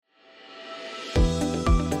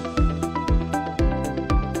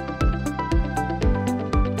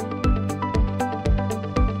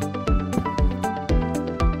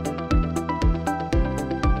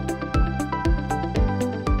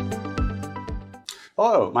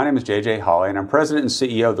Hello, my name is J.J. Hawley, and I'm President and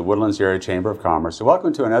CEO of the Woodlands Area Chamber of Commerce. So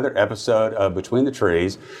welcome to another episode of Between the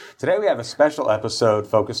Trees. Today we have a special episode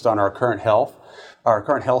focused on our current health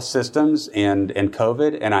systems and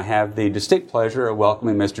COVID, and I have the distinct pleasure of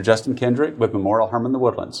welcoming Mr. Justin Kendrick with Memorial Hermann the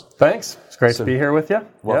Woodlands. Thanks. It's great to be here with you.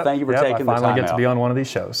 Well, thank you for taking the time out. I finally get to be on one of these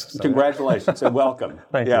shows. So. Congratulations and welcome.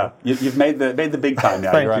 Thank you. You've made the big time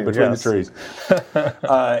now. You're on Between the Trees.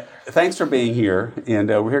 Thanks for being here, and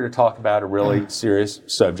we're here to talk about a really serious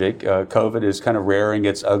subject. COVID is kind of rearing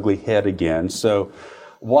its ugly head again. So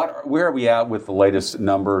where are we at with the latest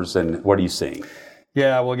numbers, and what are you seeing?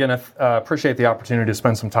 Yeah, well, again, I appreciate the opportunity to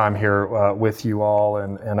spend some time here with you all,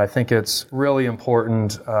 and I think it's really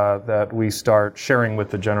important that we start sharing with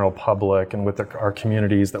the general public and with our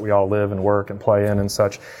communities that we all live and work and play in and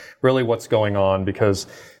such, really what's going on, because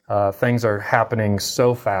things are happening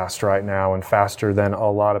so fast right now and faster than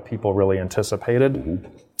a lot of people really anticipated.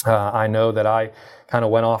 Mm-hmm. I know that I kind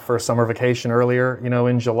of went off for a summer vacation earlier,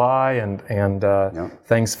 in July, and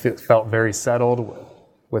things felt very settled.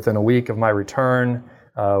 Within a week of my return,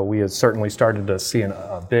 we had certainly started to see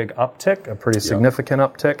a big uptick, a pretty significant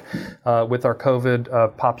uptick with our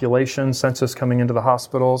COVID population census coming into the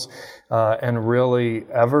hospitals. And really,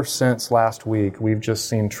 ever since last week, we've just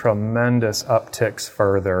seen tremendous upticks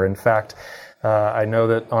further. In fact, I know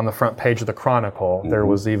that on the front page of the Chronicle, there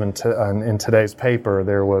was even in today's paper,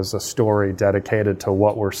 there was a story dedicated to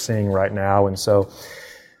what we're seeing right now. And so,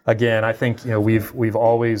 again, I think we've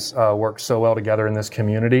always worked so well together in this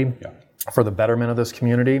community for the betterment of this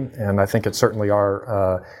community, and I think it's certainly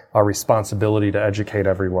our responsibility to educate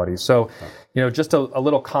everybody. So, just a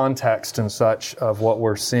little context and such of what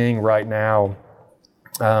we're seeing right now.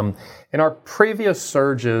 In our previous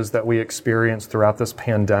surges that we experienced throughout this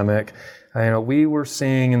pandemic, we were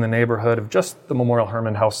seeing in the neighborhood of just the Memorial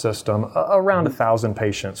Hermann Health System around 1,000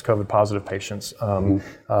 patients, COVID-positive patients,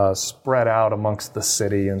 spread out amongst the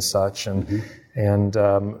city and such. And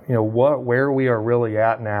where we are really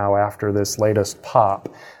at now after this latest pop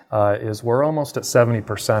is we're almost at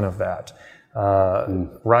 70% of that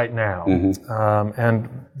right now. And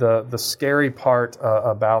the scary part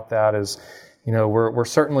about that is, we're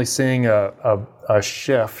certainly seeing a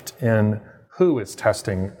shift in who is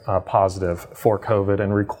testing positive for COVID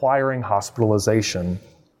and requiring hospitalization.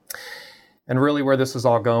 And really where this is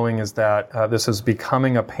all going is that this is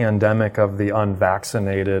becoming a pandemic of the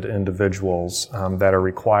unvaccinated individuals that are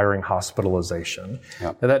requiring hospitalization.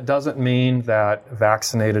 Yep. Now, that doesn't mean that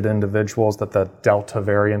vaccinated individuals, that the Delta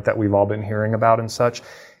variant that we've all been hearing about and such,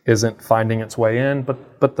 isn't finding its way in,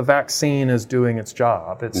 but the vaccine is doing its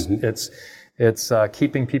job. It's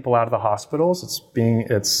keeping people out of the hospitals. It's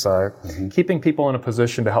keeping people in a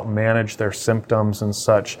position to help manage their symptoms and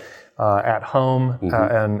such at home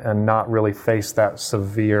and not really face that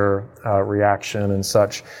severe reaction and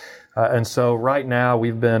such. And so right now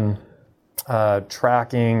we've been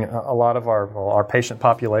tracking a lot of our patient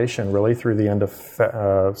population really through the end of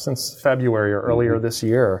since February or earlier this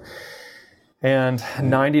year. And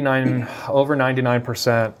over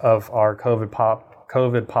 99% of our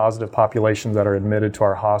COVID positive population that are admitted to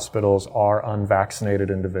our hospitals are unvaccinated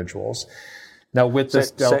individuals. Now, with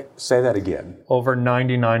this say that again. Over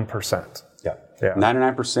 99%. Yeah.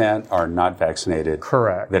 99% are not vaccinated.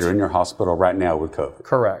 Correct. That are in your hospital right now with COVID.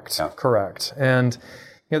 Correct. Yeah. Correct. And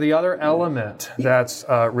the other element that's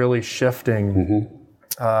really shifting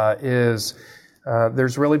is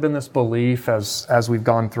there's really been this belief as we've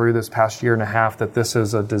gone through this past year and a half that this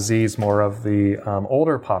is a disease more of the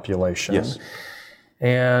older population. Yes.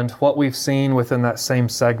 And what we've seen within that same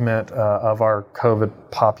segment of our COVID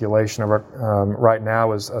population right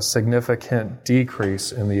now is a significant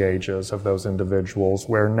decrease in the ages of those individuals,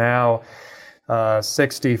 where now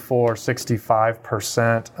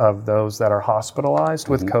 65% of those that are hospitalized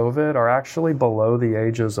with COVID are actually below the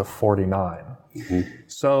ages of 49.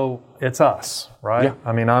 So it's us, right? Yeah.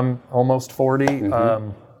 I mean, I'm almost 40,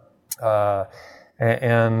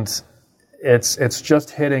 and it's just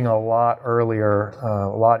hitting a lot earlier, a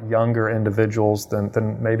lot younger individuals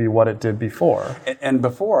than maybe what it did before. And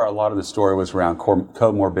before, a lot of the story was around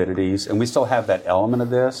comorbidities, and we still have that element of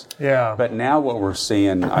this. Yeah. But now what we're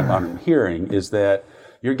seeing, I'm hearing, is that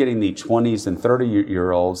you're getting the 20s and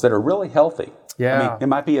 30-year-olds that are really healthy. Yeah. I mean, it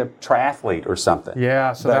might be a triathlete or something.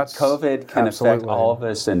 Yeah, so but that's COVID can affect all of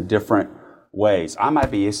us in different ways. I might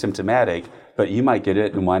be asymptomatic, but you might get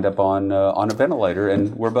it and wind up on a ventilator,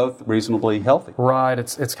 and we're both reasonably healthy. Right.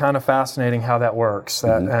 It's kind of fascinating how that works,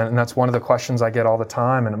 and that's one of the questions I get all the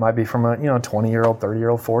time. And it might be from a 20-year-old,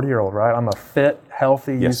 30-year-old, 40-year-old. Right. I'm a fit,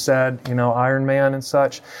 healthy. Yes. You said Iron Man and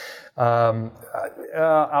such.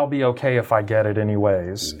 I'll be okay if I get it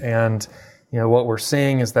anyways. And what we're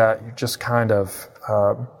seeing is that you're just kind of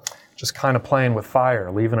playing with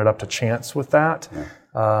fire, leaving it up to chance with that. Yeah.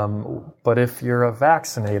 But if you're a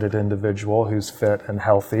vaccinated individual who's fit and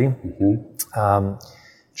healthy,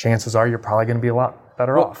 chances are you're probably going to be a lot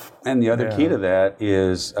better off. And the other key to that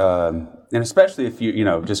is, and especially if you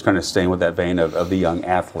just kind of staying with that vein of the young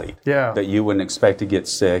athlete, that you wouldn't expect to get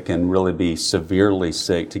sick and really be severely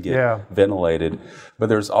sick to get ventilated. But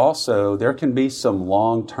there can be some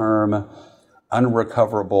long-term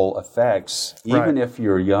unrecoverable effects, even if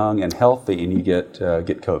you're young and healthy and you get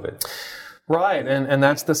COVID. Right, and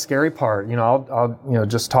that's the scary part. I'll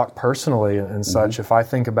just talk personally and such. If I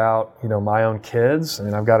think about my own kids, I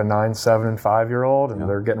mean, I've got a 9, 7, and 5-year-old, and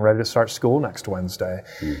they're getting ready to start school next Wednesday,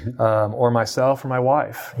 or myself or my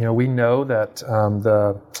wife. We know that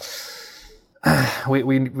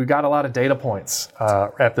we got a lot of data points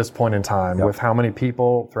at this point in time with how many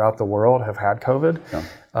people throughout the world have had COVID.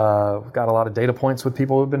 We've got a lot of data points with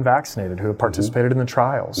people who have been vaccinated, who have participated in the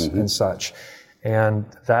trials and such. And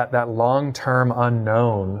that long-term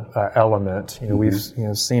unknown element, we've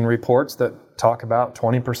seen reports that talk about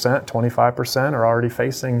 20%, 25% are already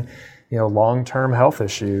facing long-term health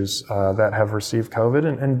issues that have received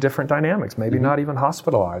COVID and different dynamics, maybe not even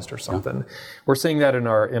hospitalized or something. We're seeing that in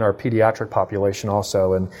our pediatric population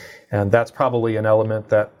also, and that's probably an element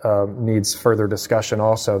that needs further discussion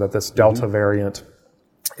also, that this Delta variant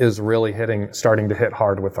is really starting to hit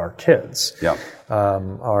hard with our kids. Yeah.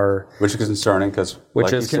 Which is concerning because, going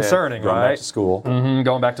right? Back to school.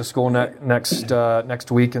 Going back to school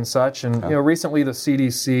next week and such. And recently the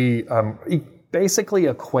CDC basically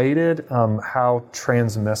equated how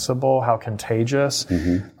transmissible, how contagious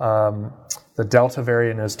the Delta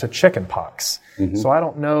variant is to chickenpox. So I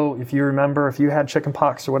don't know if you remember if you had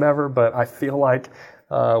chickenpox or whatever, but I feel like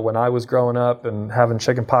when I was growing up and having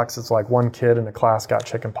chickenpox, it's like one kid in the class got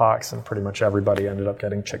chickenpox and pretty much everybody ended up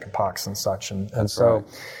getting chickenpox and such. And so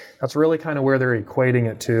that's really kind of where they're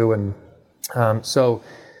equating it to. And so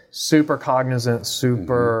super cognizant,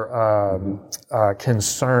 super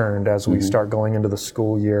concerned as we start going into the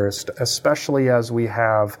school year, especially as we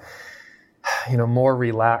have more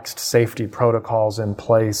relaxed safety protocols in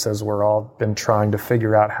place as we're all been trying to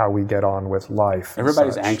figure out how we get on with life.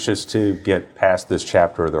 Everybody's anxious to get past this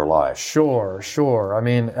chapter of their life. Sure. I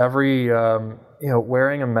mean, every,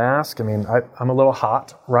 wearing a mask, I mean, I'm a little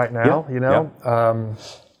hot right now,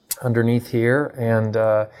 underneath here, and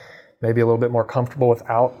maybe a little bit more comfortable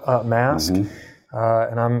without a mask.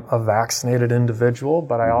 And I'm a vaccinated individual,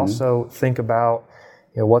 but I also think about,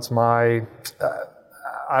 what's my...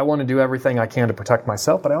 I want to do everything I can to protect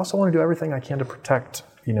myself, but I also want to do everything I can to protect,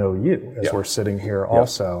 you as we're sitting here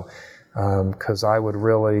also, because I would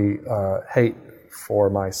really hate for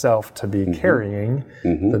myself to be carrying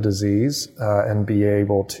the disease and be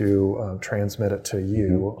able to transmit it to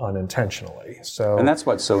you unintentionally. And that's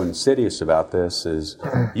what's so insidious about this is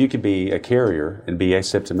you could be a carrier and be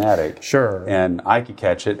asymptomatic. Sure. And I could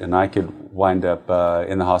catch it, and I could wind up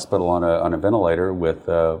in the hospital on a ventilator with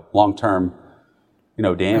long-term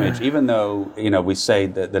damage, even though, we say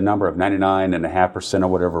that the number of 99.5% or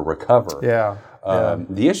whatever recover.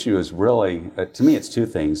 The issue is really, to me, it's two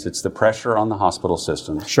things. It's the pressure on the hospital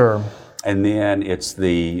system. Sure. And then it's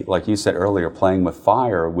the, like you said earlier, playing with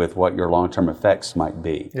fire with what your long-term effects might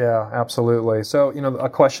be. Yeah, absolutely. So, a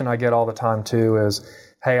question I get all the time, too, is,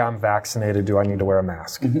 hey, I'm vaccinated. Do I need to wear a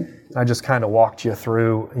mask? I just kind of walked you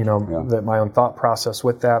through, my own thought process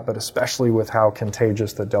with that, but especially with how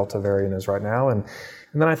contagious the Delta variant is right now. And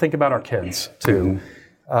then I think about our kids, too.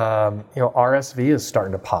 RSV is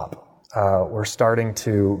starting to pop. We're starting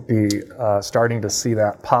to see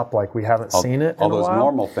that pop like we haven't seen it in a while. All those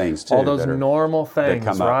normal things, too. All those normal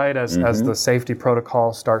things, right? As the safety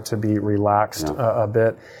protocols start to be relaxed a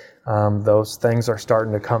bit, those things are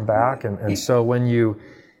starting to come back. And so when you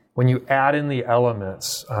add in the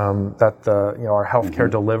elements that our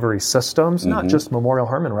healthcare delivery systems, not just Memorial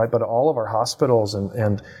Hermann, right, but all of our hospitals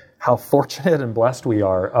and how fortunate and blessed we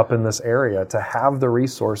are up in this area to have the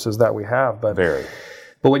resources that we have.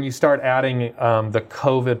 But when you start adding the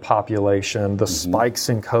COVID population, the spikes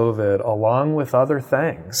in COVID, along with other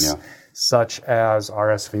things, such as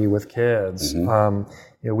RSV with kids,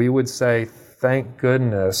 we would say, thank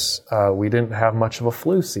goodness we didn't have much of a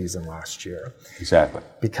flu season last year. Exactly.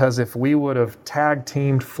 Because if we would have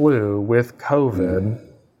tag-teamed flu with COVID,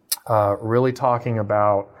 really talking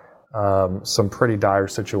about some pretty dire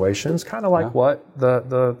situations, kind of like what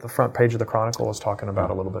the front page of the Chronicle is talking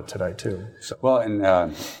about a little bit today, too. So. Well, and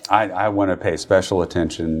I want to pay special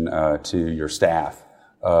attention to your staff,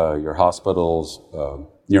 your hospitals,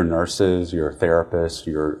 your nurses, your therapists,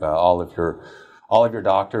 all all of your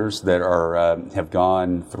doctors that are have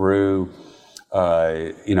gone through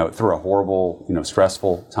through a horrible,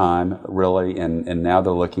 stressful time, really, and now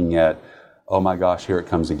they're looking at, oh my gosh, here it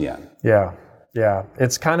comes again. Yeah.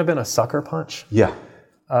 It's kind of been a sucker punch. Yeah.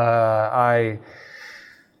 I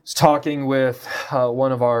was talking with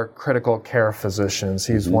one of our critical care physicians.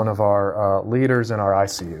 He's one of our leaders in our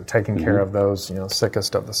ICU, taking care of those,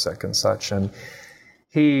 sickest of the sick and such. And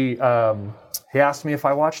he asked me if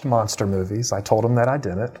I watched monster movies. I told him that I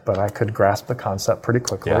didn't, but I could grasp the concept pretty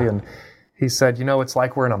quickly. Yeah. And he said, it's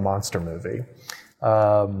like we're in a monster movie.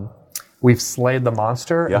 We've slayed the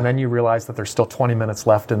monster, and then you realize that there's still 20 minutes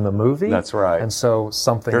left in the movie. That's right. And so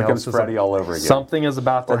something Here else comes Freddy all over again. Something is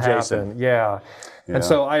about to happen. Jason. Yeah. And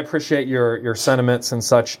so I appreciate your sentiments and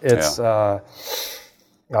such. It's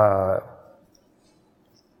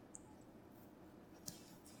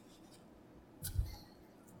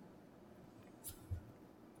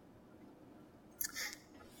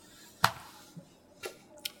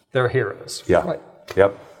they're heroes. Yeah. Right.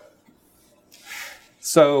 Yep.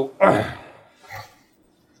 So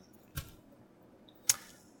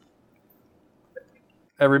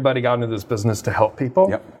everybody got into this business to help people.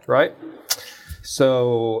 Yep. Right?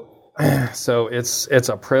 So it's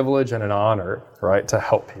a privilege and an honor, right, to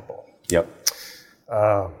help people. Yep.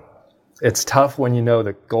 It's tough when you know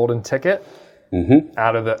the golden ticket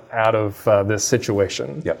out of this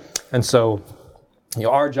situation. Yep. And so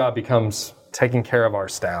our job becomes taking care of our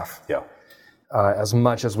staff. Yeah. As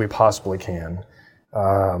much as we possibly can,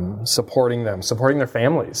 supporting them, supporting their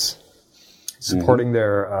families, supporting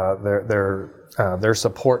their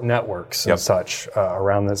support networks and such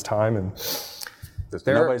around this time. And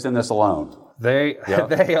nobody's in this alone. They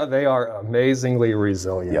are amazingly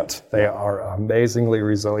resilient. Yep. They are amazingly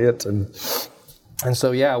resilient, and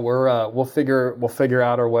so we'll figure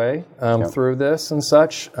out our way through this and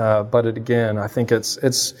such. But again, I think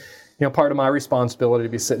it's part of my responsibility to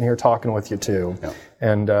be sitting here talking with you too,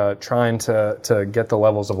 and trying to get the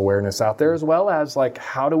levels of awareness out there, as well as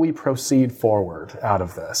how do we proceed forward out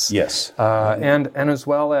of this? Yes. And as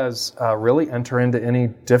well as really enter into any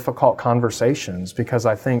difficult conversations, because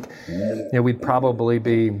I think we probably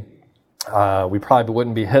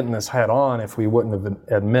wouldn't be hitting this head on if we wouldn't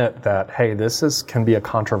admit that, hey, this can be a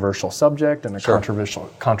controversial subject and a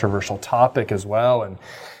controversial topic as well. And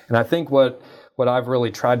I think what I've really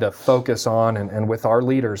tried to focus on, and with our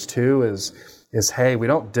leaders too, is hey, we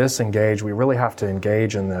don't disengage. We really have to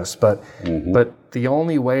engage in this. But the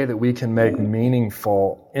only way that we can make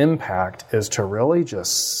meaningful impact is to really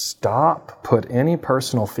just stop, put any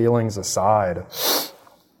personal feelings aside,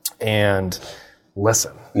 and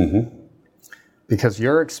listen. Because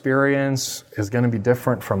your experience is going to be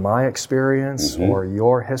different from my experience, or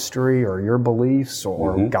your history, or your beliefs,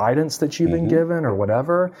 or guidance that you've been given, or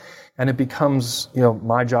whatever. And it becomes,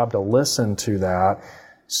 my job to listen to that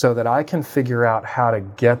so that I can figure out how to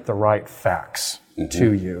get the right facts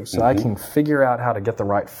to you. So I can figure out how to get the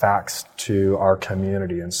right facts to our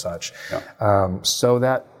community and such, so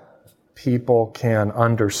that people can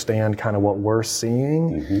understand kind of what we're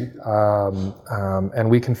seeing, and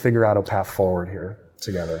we can figure out a path forward here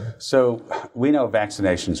together. So we know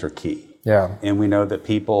vaccinations are key. Yeah. And we know that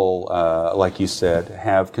people, like you said,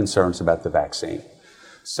 have concerns about the vaccine.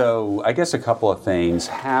 So I guess a couple of things.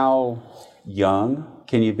 How young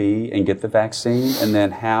can you be and get the vaccine? And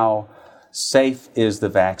then how safe is the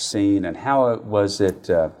vaccine, and how was it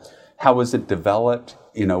developed?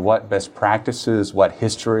 What best practices, what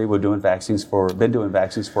history? We've been doing vaccines for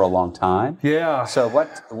a long time. Yeah. So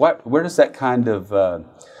where does that kind of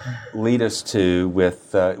lead us to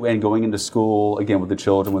with and going into school again with the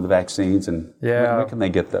children with the vaccines, and when can they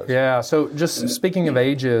get those? Yeah. So just speaking of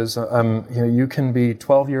ages, you can be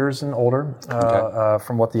 12 years and older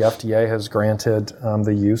from what the FDA has granted.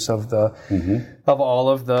 The use of all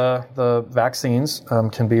of the vaccines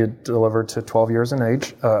can be delivered to 12 years in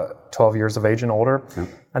age. 12 years of age and older,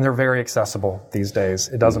 and they're very accessible these days.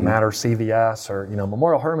 It doesn't matter CVS or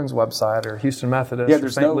Memorial Hermann's website or Houston Methodist or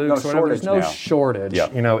St. Luke's or whatever. There's no shortage,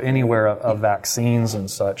 anywhere of vaccines and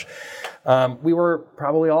such. We were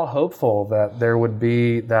probably all hopeful that there would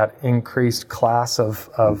be that increased class of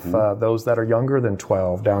those that are younger than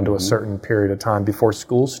 12 down to a certain period of time before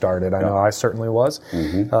school started. I know I certainly was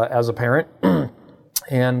as a parent,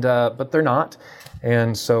 and but they're not.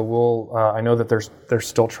 And so I know that there's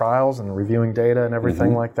still trials and reviewing data and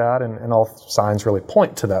everything like that, and all signs really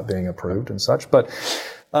point to that being approved and such. But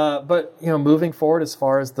moving forward as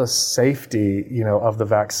far as the safety, of the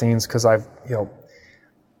vaccines, because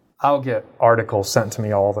I'll get articles sent to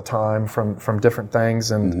me all the time from different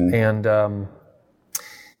things, and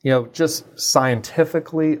just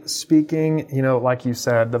scientifically speaking, like you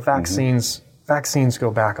said, the vaccines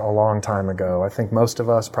go back a long time ago. I think most of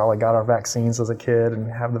us probably got our vaccines as a kid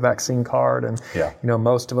and have the vaccine card. And,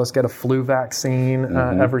 most of us get a flu vaccine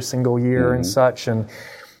every single year and such. And,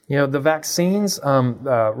 the vaccines,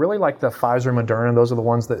 really like the Pfizer, Moderna, those are the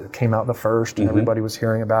ones that came out the first and everybody was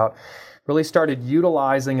hearing about, really started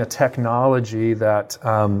utilizing a technology that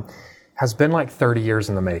has been like 30 years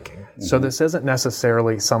in the making. So this isn't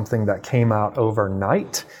necessarily something that came out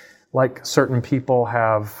overnight, like certain people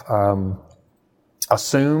have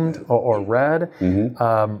assumed or read,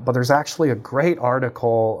 but there's actually a great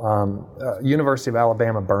article, University of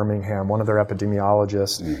Alabama, Birmingham, one of their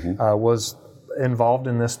epidemiologists was involved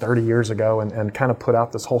in this 30 years ago and kind of put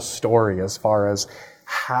out this whole story as far as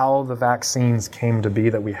how the vaccines came to be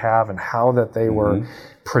that we have and how that they were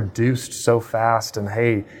produced so fast. And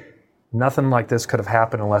hey, nothing like this could have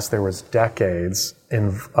happened unless there was decades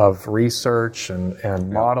of research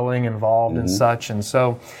and modeling involved and such. And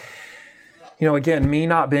so, again, me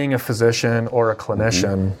not being a physician or a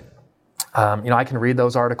clinician, I can read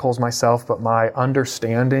those articles myself, but my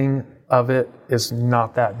understanding of it is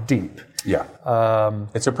not that deep. Yeah.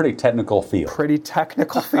 It's a pretty technical field.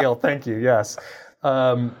 Thank you. Yes.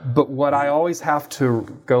 But what I always have to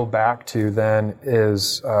go back to then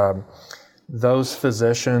is those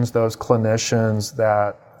physicians, those clinicians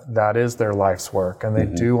that is their life's work, and they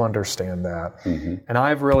do understand that. And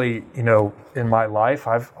I've really, in my life,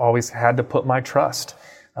 I've always had to put my trust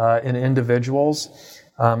in individuals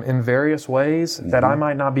in various ways that I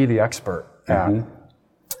might not be the expert at.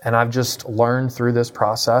 And I've just learned through this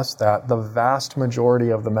process that the vast majority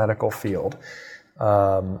of the medical field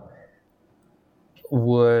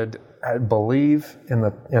would believe in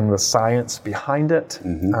the science behind it,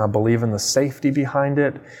 believe in the safety behind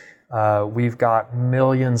it. We've got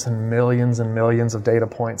millions and millions and millions of data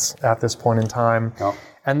points at this point in time. Oh.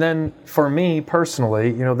 And then for me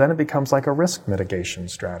personally, then it becomes like a risk mitigation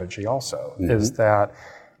strategy also, is that,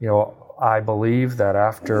 I believe that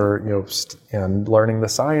after, and learning the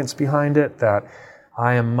science behind it, that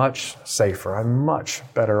I am much safer. I'm much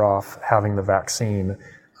better off having the vaccine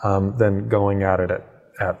than going at it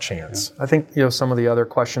at chance. I think, some of the other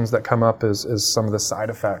questions that come up is some of the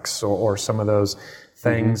side effects or some of those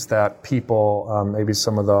things that people, maybe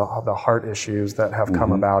some of the heart issues that have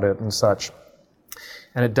come about it and such.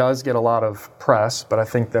 And it does get a lot of press, but I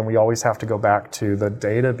think then we always have to go back to the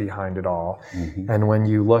data behind it all. And when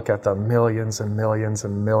you look at the millions and millions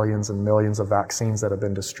and millions and millions of vaccines that have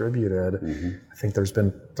been distributed, I think there's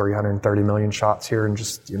been 330 million shots here in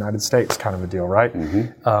just the United States, kind of a deal, right?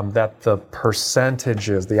 That the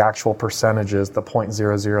percentages, the actual percentages, the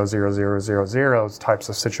 0.000000 types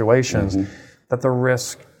of situations, that the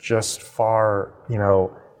risk just far,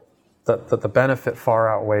 that the benefit far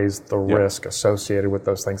outweighs the risk associated with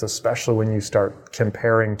those things, especially when you start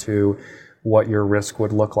comparing to what your risk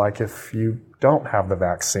would look like if you don't have the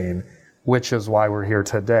vaccine, which is why we're here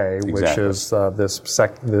today, which is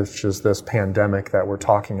this pandemic that we're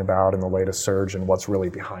talking about and the latest surge and what's really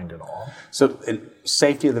behind it all. So,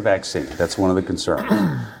 safety of the vaccine, that's one of the concerns.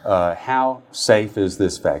 How safe is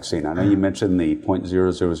this vaccine? I know you mentioned the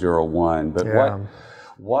 0.0001, but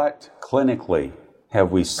what clinically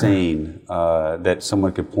have we seen that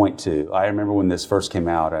someone could point to? I remember when this first came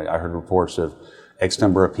out, I heard reports of X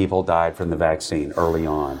number of people died from the vaccine early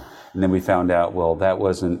on. And then we found out, well, that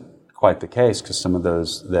wasn't quite the case because some of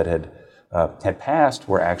those that had passed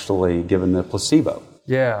were actually given the placebo.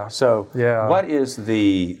 So what is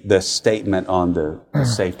the statement on the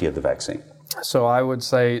safety of the vaccine? So I would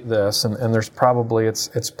say this, and there's probably, it's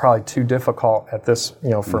probably too difficult at this,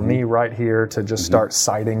 for me right here to just start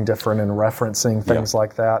citing different and referencing things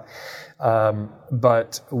like that.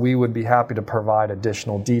 But we would be happy to provide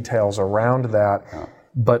additional details around that.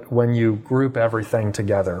 But when you group everything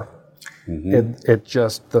together, it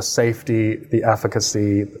just, the safety, the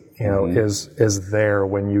efficacy, is there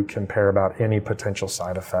when you compare about any potential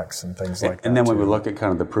side effects and things like that. And then when we look at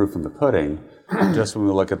kind of the proof in the pudding, just when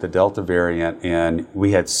we look at the Delta variant, and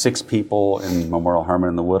we had 6 people in Memorial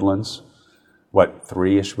Hermann in the Woodlands,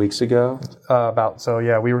 3-ish weeks ago? We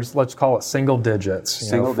were, let's call it single digits,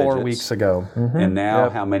 4 weeks ago. And now,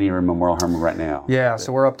 how many are in Memorial Hermann right now?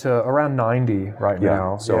 So we're up to around 90 right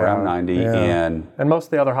now. So around 90. And most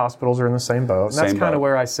of the other hospitals are in the same boat. And that's kind of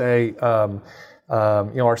where I say,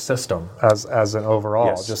 our system as an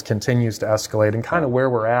overall just continues to escalate. And kind of where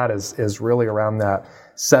we're at is really around that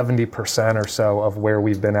 70% or so of where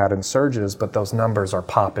we've been at in surges, but those numbers are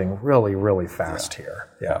popping really, really fast here.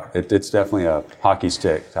 Yeah. It's definitely a hockey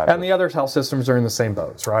stick type. And the other health systems are in the same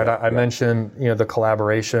boats, right? I mentioned, the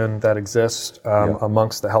collaboration that exists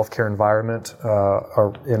amongst the healthcare environment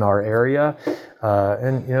in our area.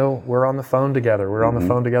 And we're on the phone together. We're on the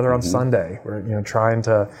phone together on Sunday. We're trying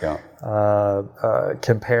to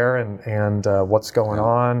compare and what's going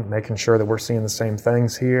on, making sure that we're seeing the same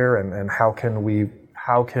things here, and how can we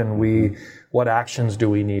what actions do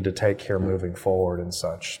we need to take here moving forward and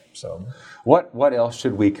such. So what else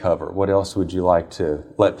should we cover? What else would you like to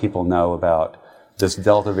let people know about this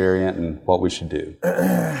Delta variant and what we should do?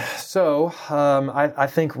 So I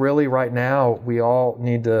think really right now we all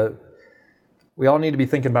need to be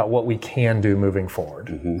thinking about what we can do moving forward.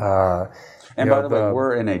 And by the way,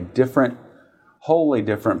 we're in a wholly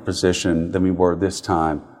different position than we were this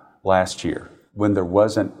time last year when there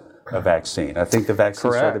wasn't a vaccine. I think the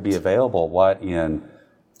vaccine started to be available, in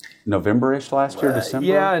November-ish last year, December?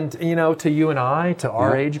 Yeah, and to you and I, to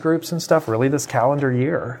our age groups and stuff, really this calendar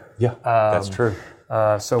year. Yeah, that's true.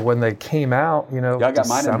 So when they came out, I got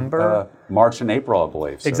December, mine in March and April, I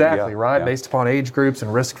believe. So, exactly, right? Based upon age groups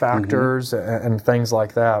and risk factors and things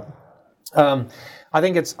like that. I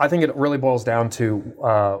think it really boils down to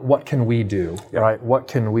what can we do, right? What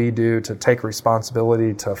can we do to take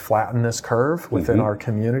responsibility to flatten this curve within our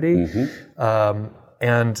community?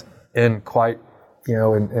 And in quite,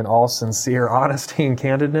 in all sincere honesty and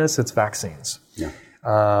candidness, it's vaccines. Yeah.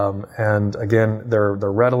 And again, they're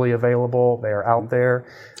readily available. They are out there.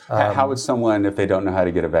 How would someone, if they don't know how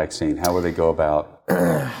to get a vaccine, how would they go about?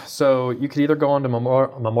 So you could either go on to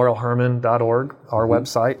memorialhermann.org, our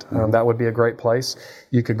website. That would be a great place.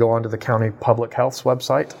 You could go onto the county public health's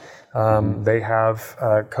website. They have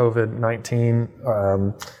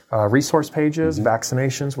COVID-19 resource pages,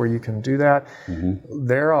 vaccinations where you can do that.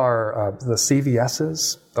 There are the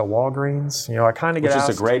CVS's, the Walgreens. I kind of get asked.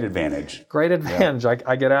 Which is a great advantage. Great advantage. Yeah.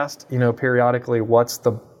 I get asked, periodically,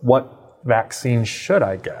 what vaccine should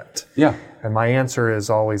I get? Yeah. And my answer is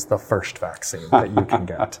always the first vaccine that you can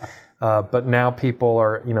get. But now people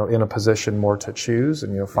are, in a position more to choose.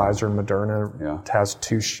 And, Pfizer and Moderna has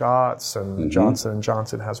 2 shots, and Johnson &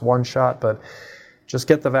 Johnson has 1 shot. But just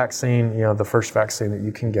get the vaccine, the first vaccine that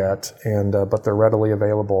you can get, and but they're readily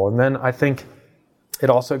available. And then I think it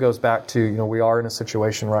also goes back to, we are in a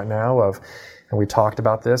situation right now and we talked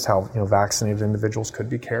about this, how, vaccinated individuals could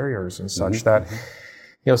be carriers and such that,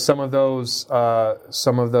 some of those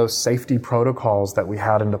safety protocols that we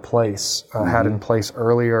had in place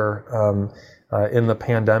earlier in the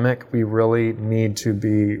pandemic, we really need to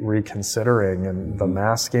be reconsidering, and the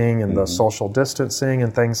masking and the social distancing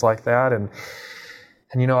and things like that. And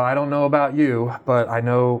I don't know about you, but I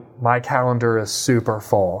know my calendar is super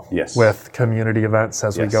full with community events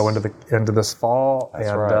as we go into this fall.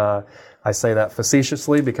 That's right. I say that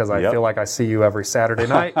facetiously because I feel like I see you every Saturday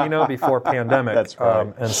night, before pandemic. That's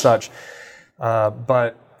right. And such.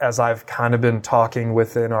 But as I've kind of been talking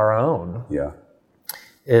within our own, we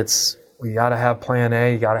got to have plan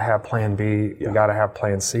A, you got to have plan B, we got to have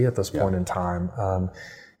plan C at this point in time.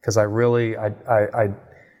 Because I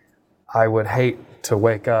would hate to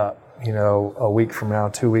wake up, a week from now,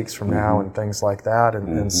 2 weeks from now, and things like that,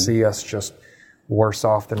 and see us just worse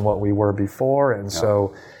off than what we were before. And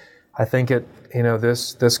so I think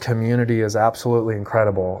this community is absolutely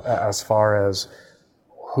incredible as far as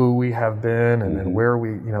who we have been and where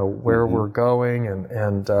we're going,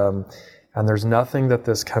 and there's nothing that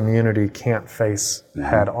this community can't face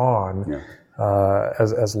head on,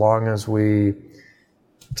 as long as we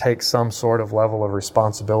take some sort of level of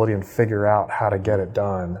responsibility and figure out how to get it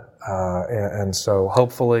done. And so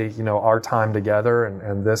hopefully, our time together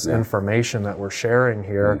and this information that we're sharing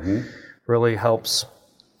here really helps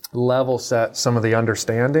level set some of the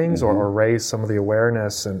understandings or raise some of the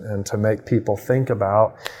awareness and to make people think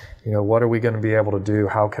about, what are we going to be able to do?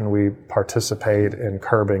 How can we participate in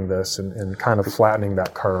curbing this and kind of flattening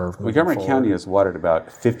that curve? Montgomery County is at about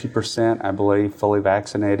 50%, I believe, fully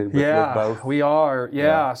vaccinated with both? We are.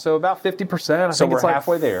 Yeah. So about 50%. I think we're it's like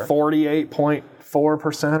halfway there. 48.4%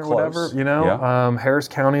 or whatever. Harris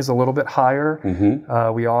County is a little bit higher.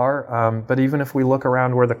 We are. But even if we look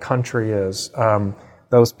around where the country is,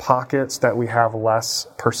 those pockets that we have less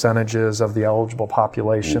percentages of the eligible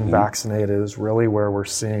population vaccinated is really where we're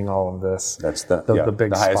seeing all of this. That's the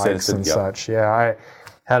big spikes and such. Yeah, I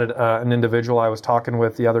had an individual I was talking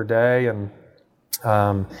with the other day, and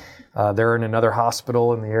they're in another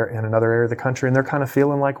hospital in another area of the country, and they're kind of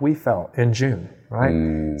feeling like we felt in June, right?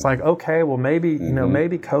 It's like, okay, well maybe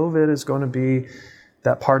maybe COVID is going to be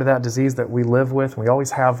that part of that disease that we live with. We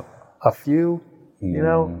always have a few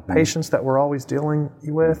patients that we're always dealing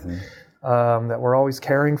with, that we're always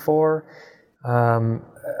caring for,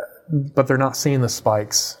 but they're not seeing the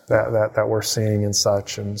spikes that we're seeing and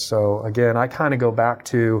such. And so, again, I kind of go back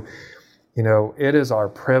to, it is our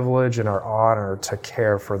privilege and our honor to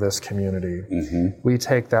care for this community. We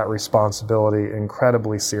take that responsibility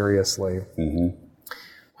incredibly seriously.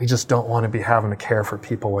 We just don't want to be having to care for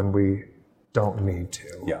people when we don't need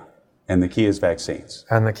to. Yeah. And the key is vaccines.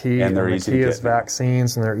 And the key is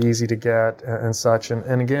vaccines, and they're easy to get and such.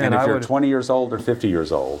 And again, and if you're 20 years old or 50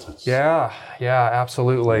 years old. Yeah,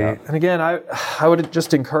 absolutely. Yeah. And again, I would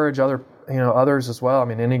just encourage others as well. I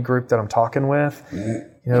mean, any group that I'm talking with,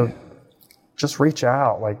 just reach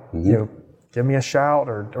out. Give me a shout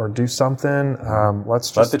or do something.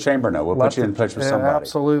 Let's let the chamber know. We'll put you in touch with somebody.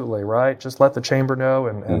 Absolutely, right. Just let the chamber know,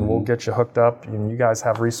 and we'll get you hooked up. You guys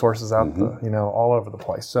have resources out, all over the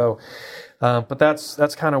place. So, but that's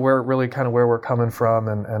kind of where we're coming from,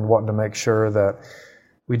 and wanting to make sure that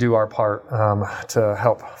we do our part to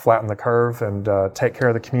help flatten the curve and take care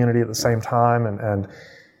of the community at the same time, and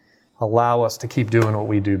allow us to keep doing what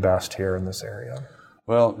we do best here in this area.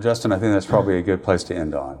 Well, Justin, I think that's probably a good place to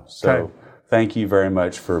end on. So. Okay. Thank you very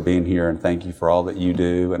much for being here, and thank you for all that you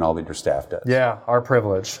do and all that your staff does. Yeah, our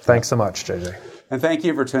privilege. Thanks so much, JJ. And thank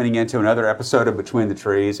you for tuning in to another episode of Between the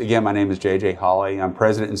Trees. Again, my name is JJ Hawley. I'm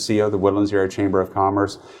President and CEO of the Woodlands Area Chamber of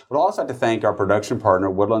Commerce. We'd also like to thank our production partner,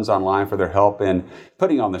 Woodlands Online, for their help in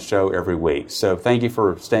putting on the show every week. So thank you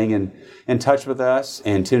for staying in touch with us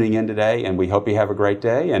and tuning in today, and we hope you have a great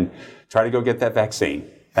day and try to go get that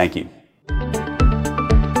vaccine. Thank you.